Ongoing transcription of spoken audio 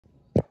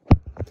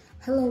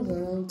Hello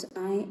world,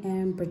 I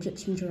am Bridget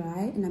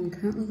Chinjarai and I'm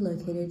currently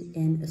located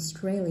in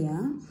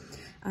Australia.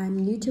 I'm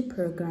new to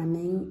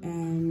programming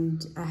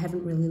and I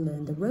haven't really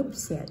learned the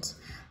ropes yet.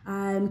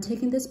 I'm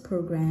taking this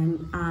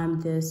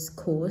this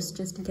course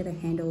just to get a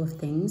handle of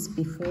things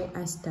before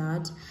I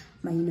start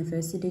my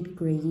university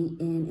degree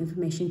in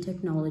information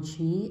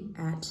technology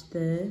at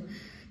the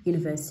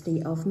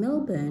University of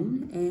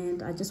Melbourne,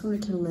 and I just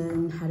wanted to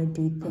learn how to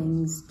do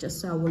things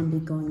just so I wouldn't be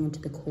going into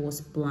the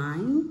course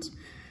blind.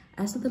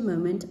 As of the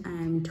moment,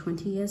 I'm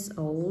 20 years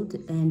old,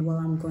 and while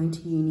I'm going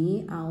to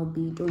uni, I'll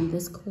be doing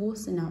this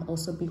course and I'll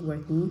also be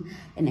working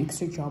an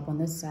extra job on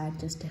the side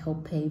just to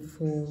help pay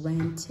for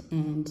rent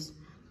and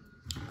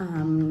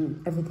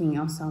everything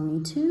else I'll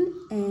need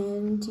to.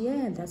 And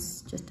yeah,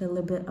 that's just a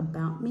little bit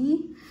about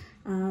me.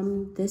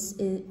 I'm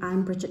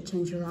Bridget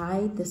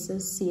Chinjarai. This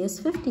is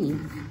CS50.